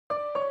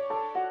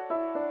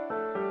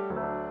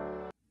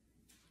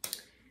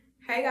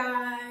Hey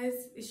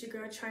guys, it's your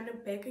girl China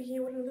back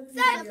again with another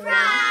Surprise!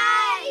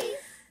 Video.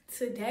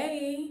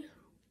 Today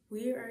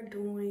we are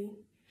doing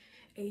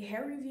a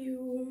hair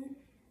review.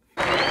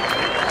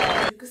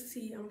 As you can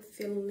see, I'm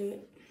feeling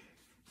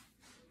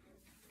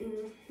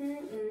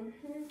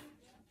it.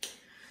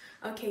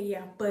 Okay,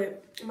 yeah,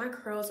 but my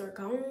curls are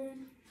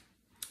gone.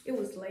 It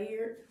was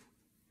layered,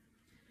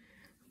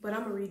 but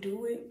I'm gonna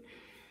redo it.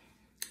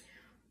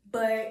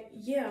 But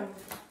yeah.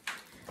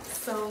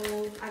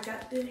 So I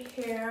got the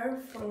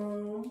hair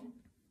from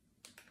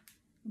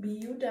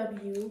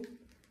BUW.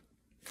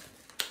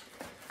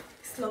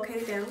 It's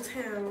located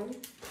downtown.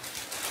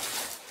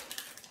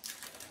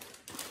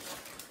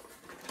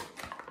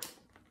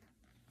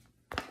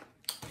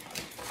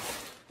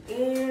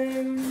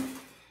 And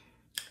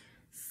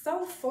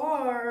so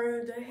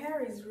far, the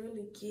hair is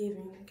really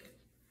giving.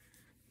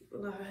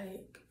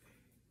 Like,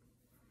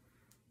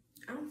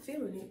 I'm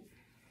feeling it.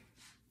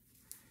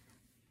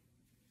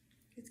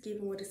 It's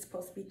giving what it's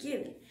supposed to be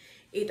giving.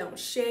 It don't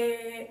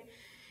shed.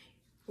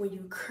 When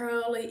you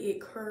curl it, it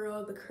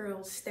curls. The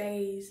curl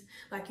stays.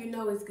 Like, you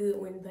know it's good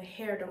when the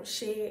hair don't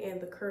shed and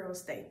the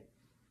curls stay.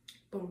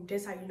 Boom.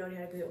 That's how you know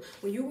they're good.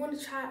 When you want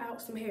to try out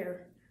some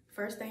hair,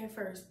 first thing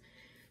first,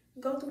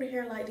 go through the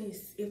hair like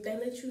this. If they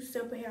let you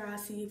sample hair, I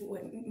see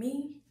with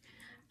me,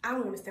 I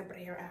want to sample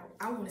the hair out.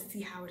 I want to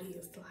see how it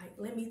is. Like,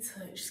 let me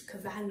touch,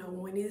 because I know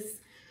when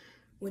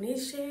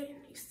it's shedding,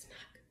 it's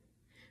not.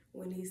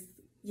 When it's,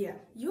 yeah,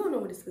 you don't know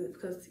when it's good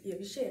because yeah,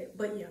 you shed it.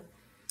 But yeah,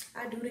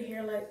 I do the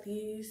hair like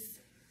this,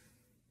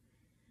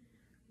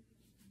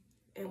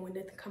 and when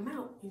it come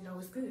out, you know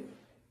it's good.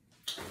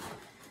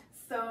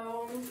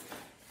 So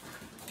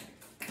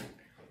I'm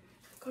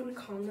gonna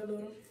comb a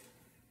little.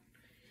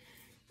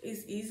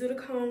 It's easy to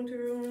comb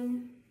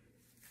through.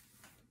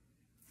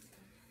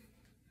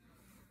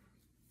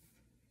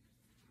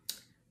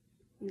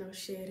 No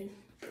shedding.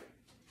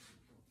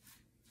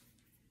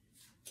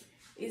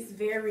 It's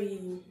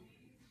very,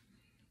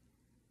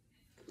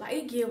 like,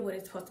 it give what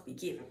it's supposed to be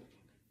given.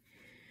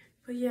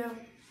 But yeah,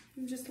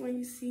 I'm just letting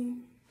you see.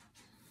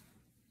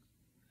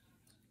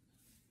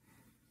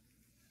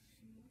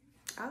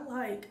 I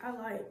like.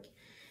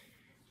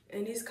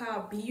 And it's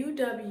called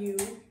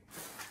BUW.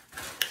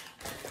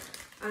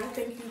 I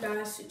think you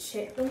guys should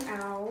check them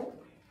out.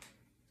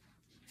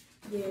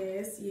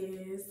 Yes.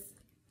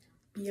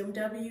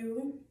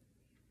 BMW.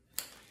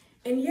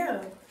 And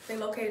yeah, they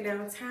located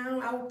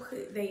downtown. I will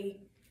put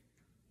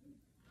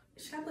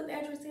should I put the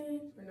address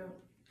in or no?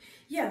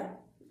 Yeah,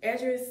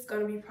 address is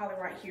gonna be probably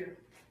right here.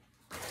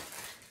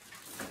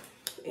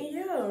 And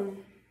yeah,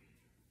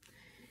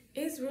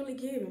 it's really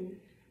giving.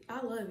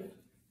 I love it.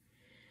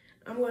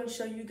 I'm going to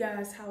show you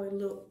guys how it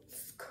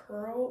looks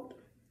curled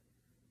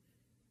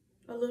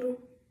a little.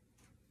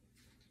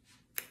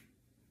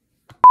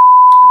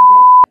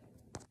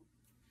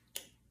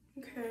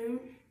 Okay.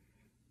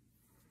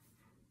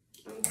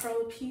 I'm gonna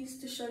curl a piece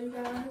to show you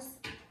guys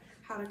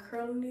how the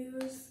curling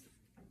is.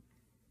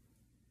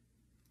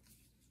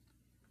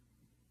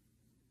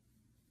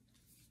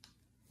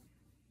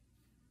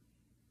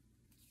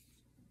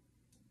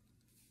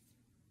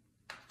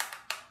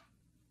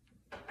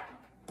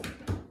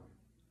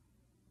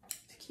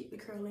 Keep the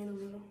curl in a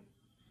little.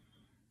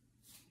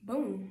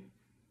 Boom.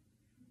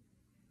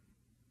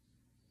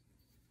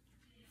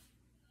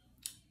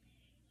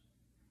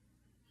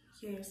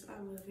 Yes, I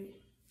love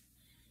it.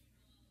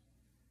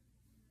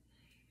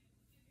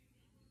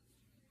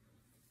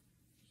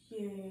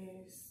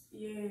 Yes.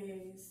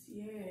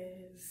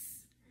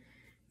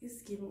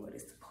 It's giving what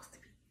it's supposed to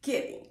be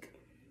giving.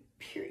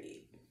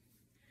 Period.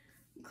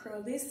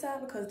 Curl this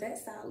side because that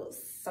side looks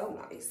so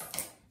nice.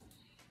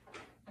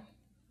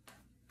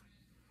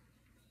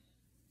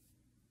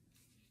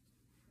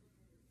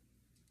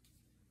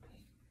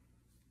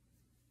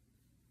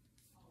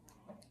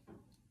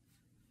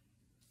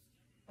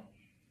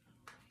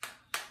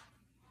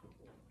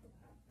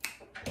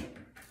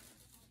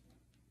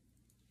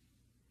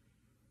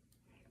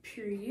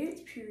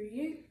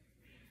 Period.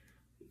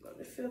 I'm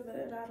gonna fill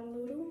that out a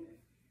little.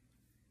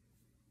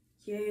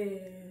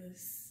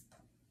 Yes.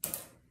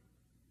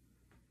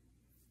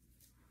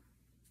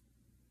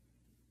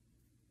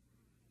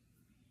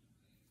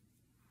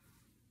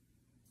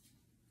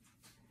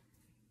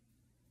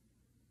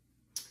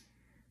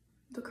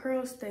 The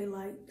curls stay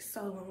like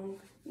so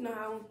long. You know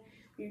how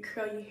you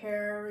curl your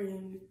hair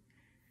and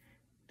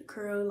the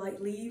curl like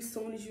leaves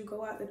soon as you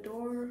go out the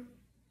door?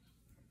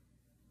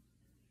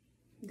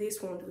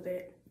 This won't do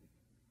that.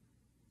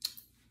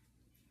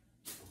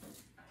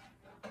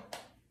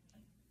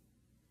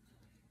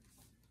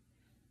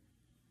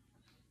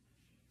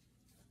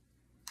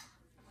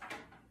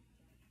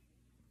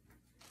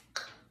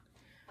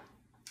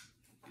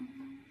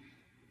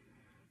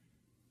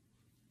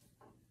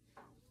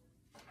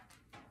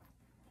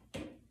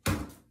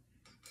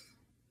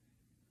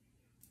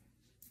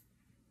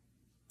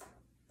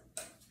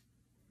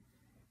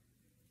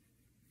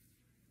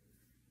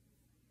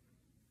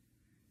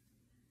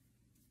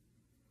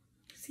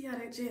 See how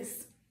that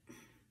just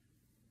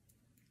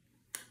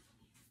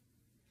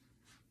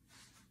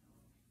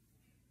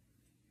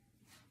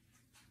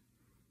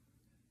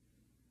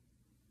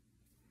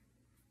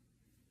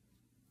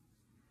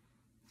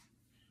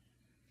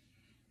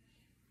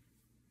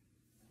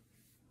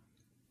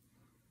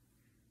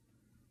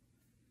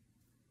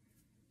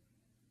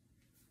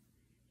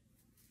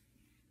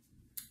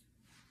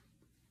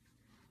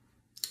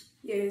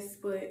Yes,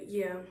 but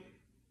yeah,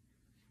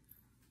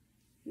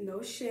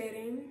 no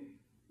shedding,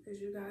 as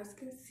you guys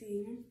can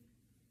see.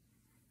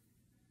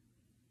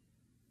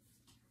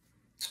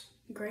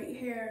 Great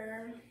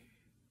hair,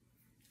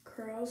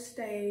 curl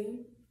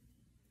stay.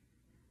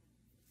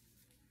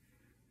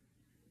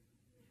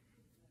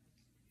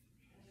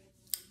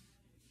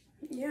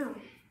 Yeah,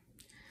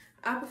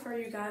 I prefer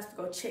you guys to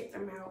go check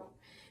them out.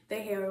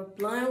 They have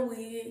blonde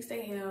wigs,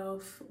 they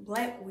have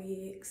black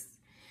wigs,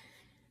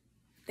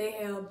 they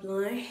have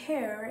blonde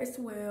hair as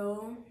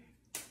well.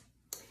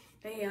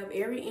 They have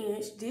every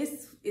inch.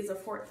 This is a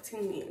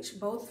 14 inch,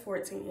 both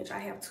 14 inch. I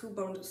have 2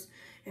 bundles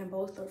and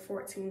both are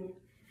 14.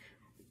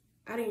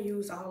 I didn't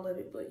use all of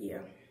it, but yeah.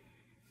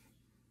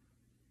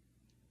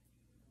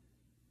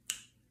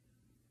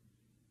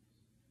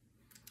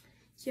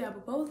 Yeah,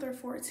 but both are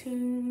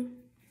 14.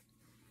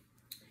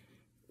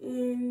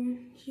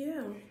 And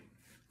yeah,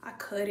 I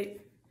cut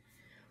it.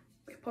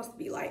 It's supposed to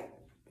be like,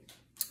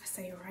 I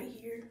say right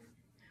here,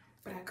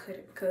 but I cut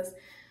it because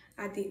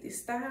I did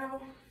this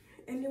style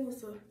and it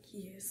was a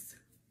yes.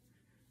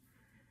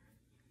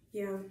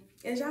 Yeah,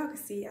 as y'all can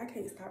see, I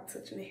can't stop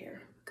touching the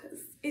hair because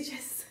it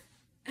just,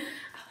 I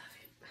love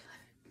it, I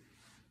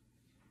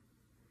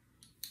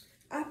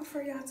love it. I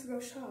prefer y'all to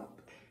go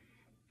shop.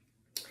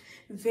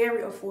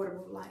 Very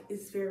affordable, like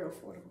it's very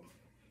affordable.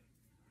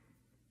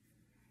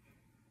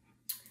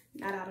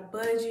 Not out of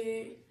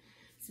budget,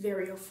 it's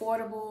very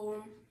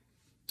affordable.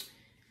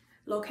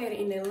 Located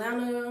in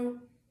Atlanta,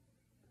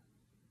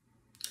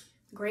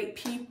 great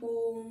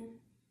people,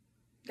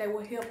 they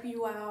will help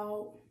you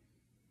out.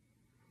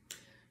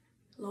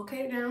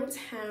 Located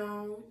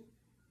downtown.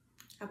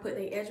 I put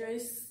their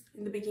address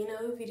in the beginning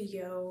of the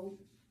video.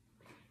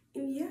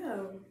 And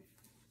yeah,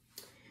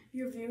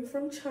 your view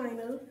from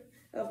China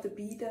of the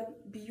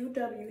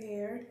BUW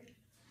hair.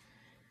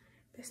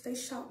 That's their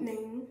shop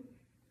name.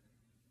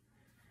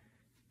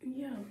 And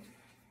yeah,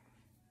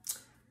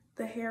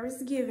 the hair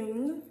is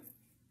giving.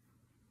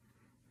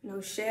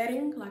 No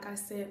shedding, like I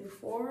said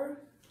before.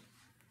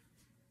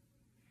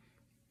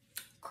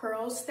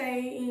 Curls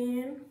stay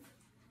in.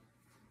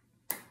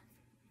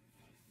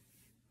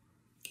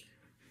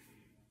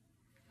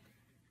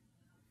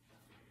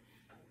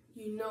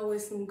 You know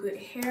it's some good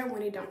hair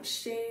when it don't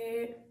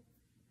shed.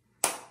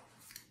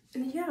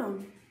 And yeah.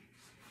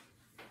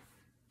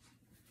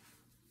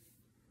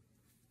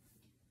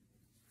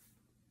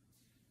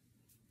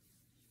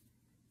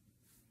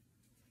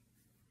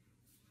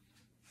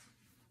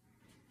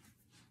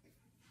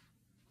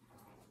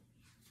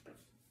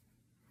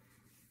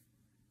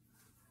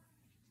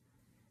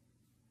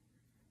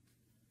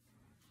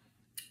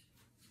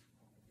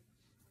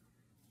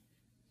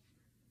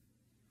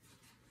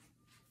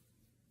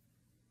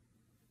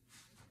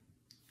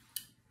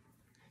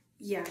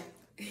 Yeah.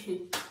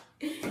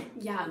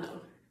 Y'all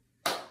know.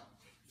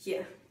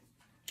 Yeah.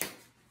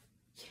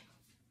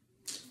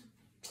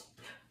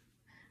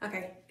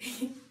 Okay.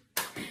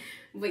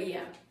 But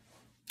yeah.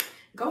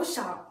 Go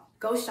shop.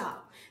 Go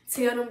shop.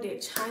 Tell them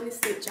that China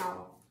sent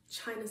y'all.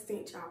 China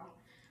sent y'all.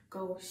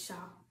 Go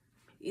shop.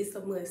 It's a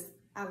must.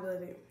 I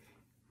love it.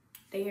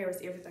 Their hair is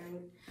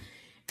everything.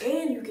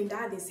 And you can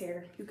dye this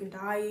hair. You can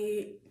dye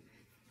it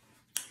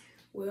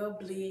well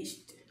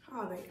bleached.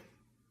 All that.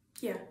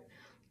 Yeah.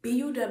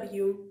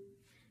 BUW,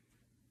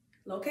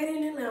 located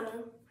in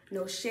Atlanta,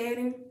 no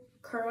shedding,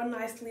 curl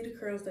nicely, the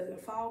curls doesn't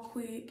fall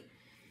quick,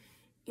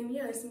 and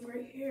yeah, it's some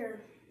great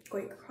hair,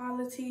 great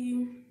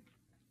quality,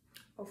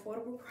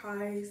 affordable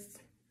price,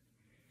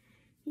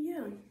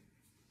 yeah.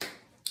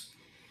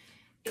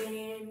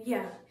 And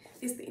yeah,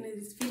 it's the end of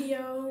this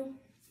video.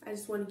 I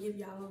just want to give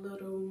y'all a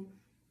little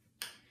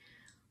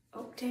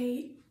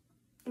update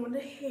on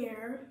the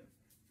hair,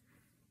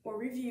 or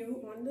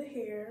review on the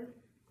hair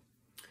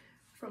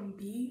from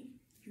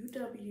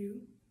BUW.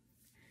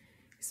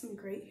 Some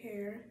great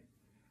hair.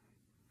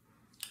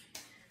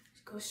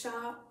 Go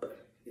shop.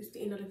 It's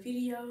the end of the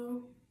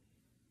video.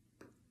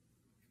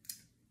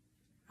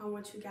 I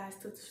want you guys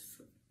to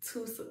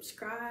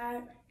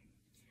subscribe.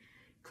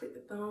 Click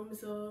the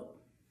thumbs up.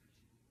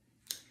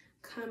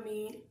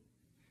 Comment.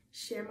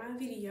 Share my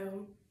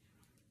video.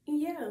 And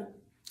yeah,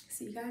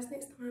 see you guys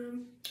next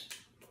time.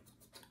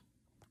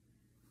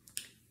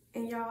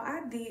 And y'all,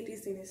 I did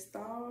this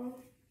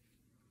install.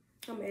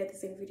 I'm gonna add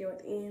this in the video at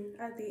the end.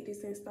 I did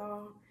this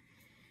install.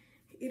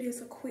 It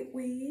is a quick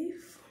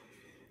weave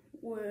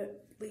with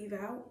leave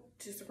out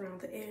just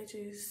around the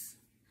edges.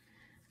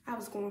 I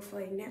was going for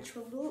a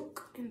natural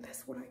look and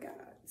that's what I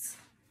got.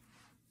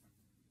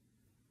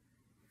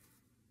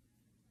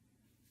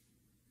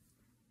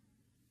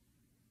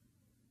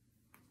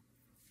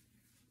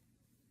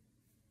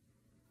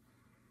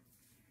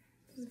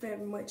 This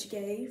very much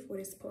gave what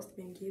it's supposed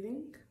to be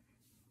giving.